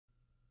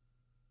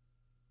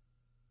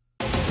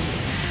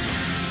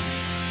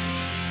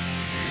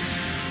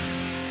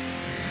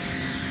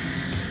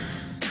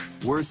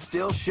We're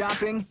still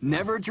shopping,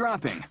 never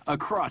dropping,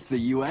 across the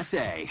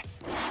USA.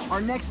 Our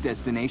next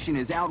destination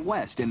is out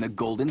west in the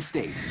Golden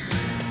State.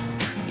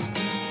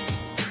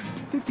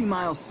 50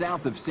 miles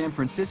south of San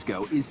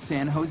Francisco is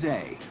San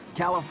Jose,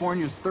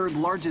 California's third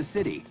largest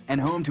city and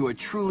home to a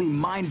truly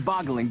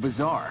mind-boggling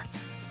bazaar,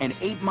 an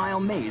 8-mile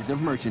maze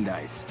of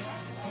merchandise.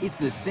 It's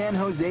the San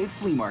Jose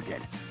Flea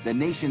Market, the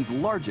nation's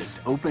largest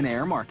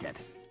open-air market.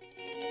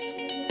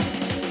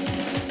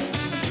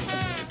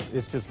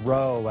 It's just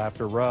row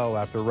after row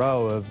after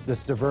row of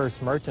this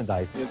diverse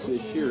merchandise. It's the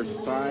sheer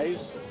size,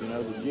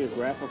 the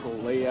geographical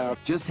layout.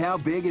 Just how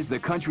big is the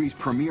country's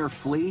premier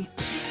flea?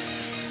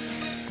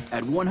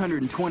 At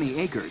 120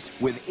 acres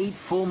with 8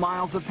 full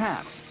miles of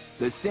paths,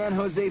 the San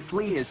Jose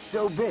Flea is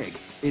so big,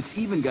 it's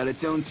even got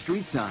its own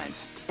street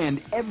signs.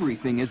 And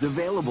everything is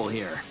available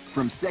here,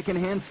 from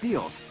secondhand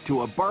steals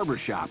to a barber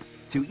shop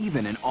to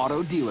even an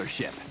auto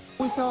dealership.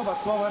 We sell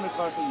about 1,200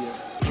 cars a year.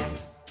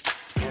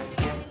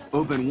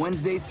 Open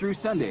Wednesdays through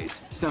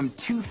Sundays, some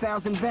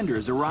 2,000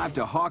 vendors arrive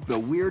to hawk the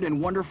weird and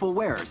wonderful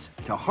wares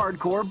to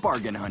hardcore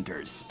bargain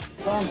hunters.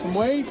 Found some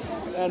weights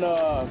and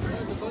a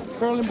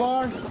curling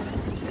bar.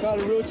 Got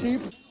it real cheap.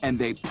 And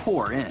they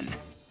pour in.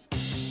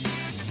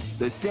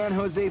 The San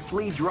Jose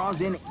Flea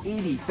draws in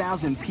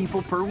 80,000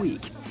 people per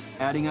week,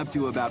 adding up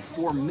to about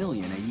 4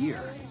 million a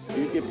year.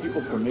 You get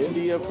people from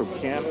India, from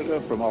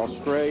Canada, from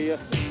Australia.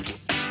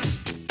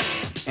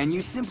 And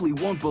you simply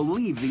won't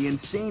believe the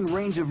insane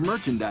range of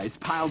merchandise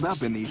piled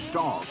up in these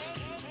stalls.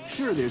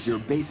 Sure, there's your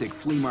basic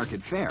flea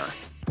market fare.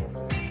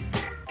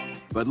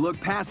 But look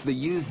past the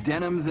used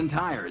denims and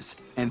tires,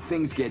 and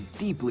things get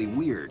deeply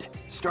weird,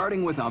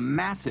 starting with a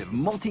massive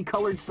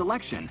multicolored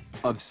selection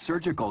of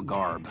surgical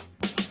garb.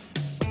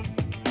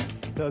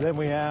 So then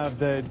we have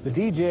the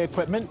DJ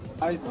equipment.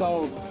 I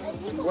sell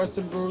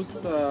Western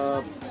boots,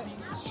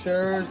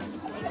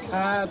 shirts,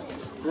 hats,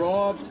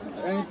 robes,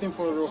 anything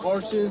for the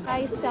horses.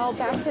 I sell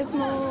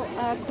baptismal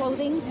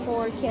clothing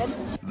for kids.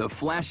 The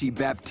flashy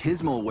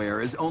baptismal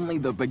wear is only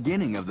the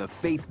beginning of the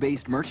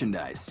faith-based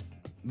merchandise.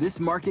 This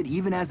market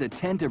even has a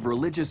tent of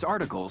religious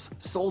articles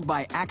sold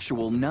by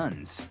actual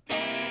nuns.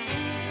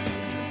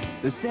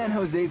 The San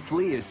Jose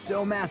Flea is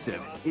so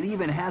massive, it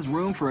even has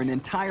room for an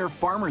entire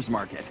farmer's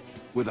market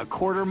with a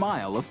 1/4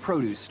 mile of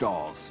produce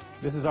stalls.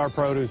 This is our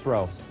produce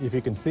row. If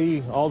you can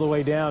see all the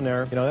way down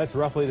there, that's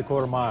roughly the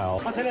 1/4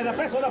 mile.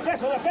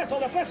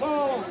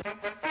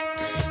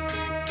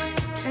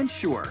 And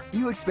sure,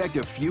 you expect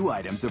a few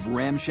items of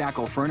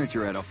ramshackle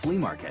furniture at a flea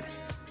market,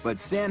 but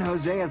San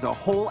Jose has a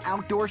whole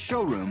outdoor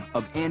showroom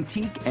of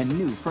antique and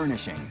new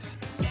furnishings.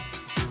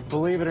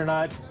 Believe it or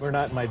not, we're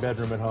not in my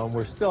bedroom at home.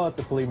 We're still at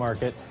the flea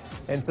market.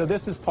 And so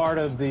this is part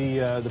of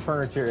the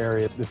furniture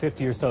area, the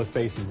 50 or so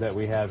spaces that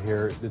we have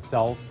here that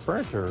sell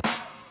furniture.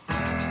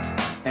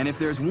 And if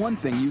there's one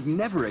thing you'd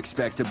never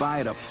expect to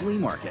buy at a flea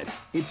market,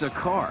 it's a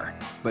car.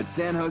 But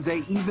San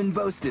Jose even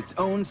boasts its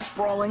own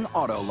sprawling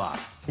auto lot.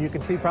 You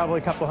can see probably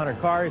a couple hundred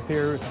cars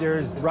here.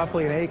 There's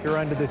roughly an acre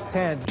under this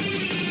tent.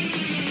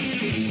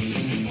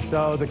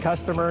 So the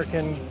customer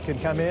can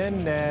come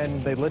in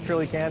and they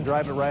literally can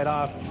drive it right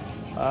off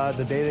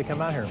the day they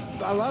come out here.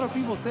 A lot of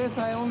people says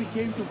I only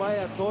came to buy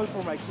a toy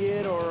for my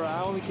kid, or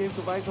I only came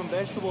to buy some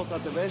vegetables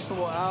at the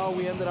vegetable aisle.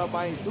 We ended up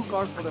buying 2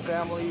 cars for the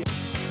family.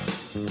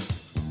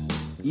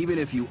 Even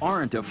if you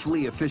aren't a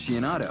flea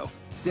aficionado,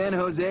 San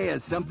Jose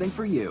has something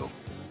for you.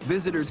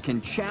 Visitors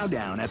can chow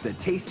down at the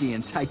tasty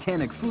and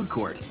Titanic food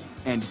court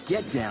and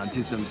get down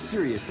to some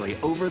seriously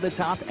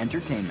over-the-top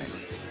entertainment.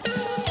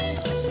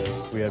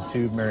 We have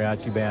 2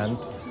 mariachi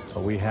bands.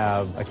 We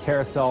have a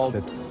carousel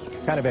that's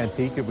kind of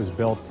antique. It was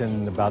built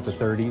in about the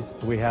 30s.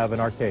 We have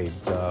an arcade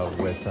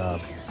with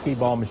skee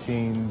ball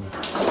machines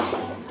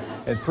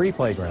and 3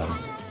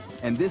 playgrounds.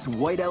 And this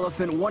White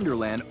Elephant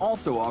Wonderland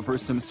also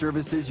offers some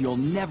services you'll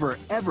never,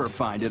 ever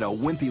find at a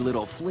wimpy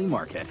little flea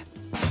market.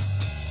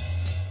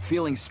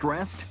 Feeling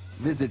stressed?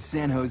 Visit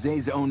San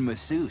Jose's own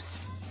masseuse.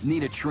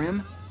 Need a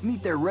trim?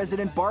 Meet their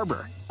resident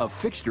barber, a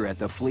fixture at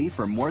the Flea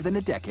for more than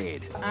a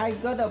decade. I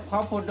got a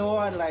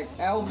pompadour like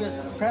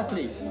Elvis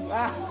Presley. We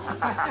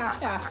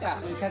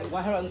get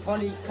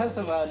 120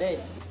 customers a day.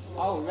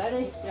 Oh,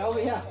 ready? Over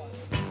here.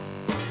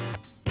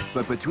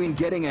 But between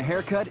getting a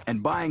haircut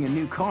and buying a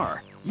new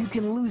car, you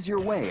can lose your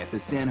way at the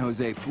San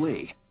Jose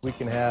Flea. We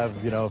can have,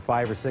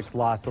 5 or 6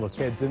 lost little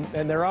kids,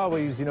 and they're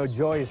always,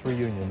 joyous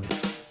reunions.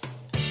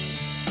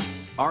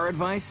 Our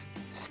advice?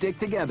 Stick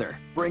together,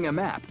 bring a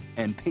map,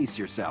 and pace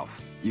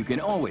yourself. You can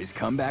always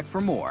come back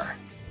for more.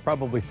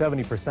 Probably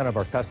 70% of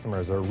our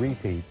customers are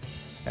repeats,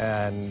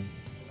 and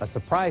a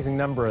surprising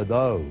number of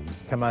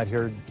those come out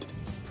here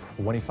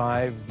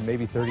 25,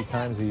 maybe 30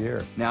 times a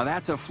year. Now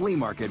that's a flea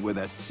market with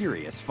a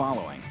serious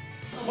following.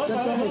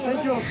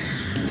 Thank you.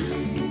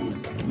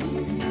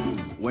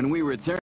 When we return,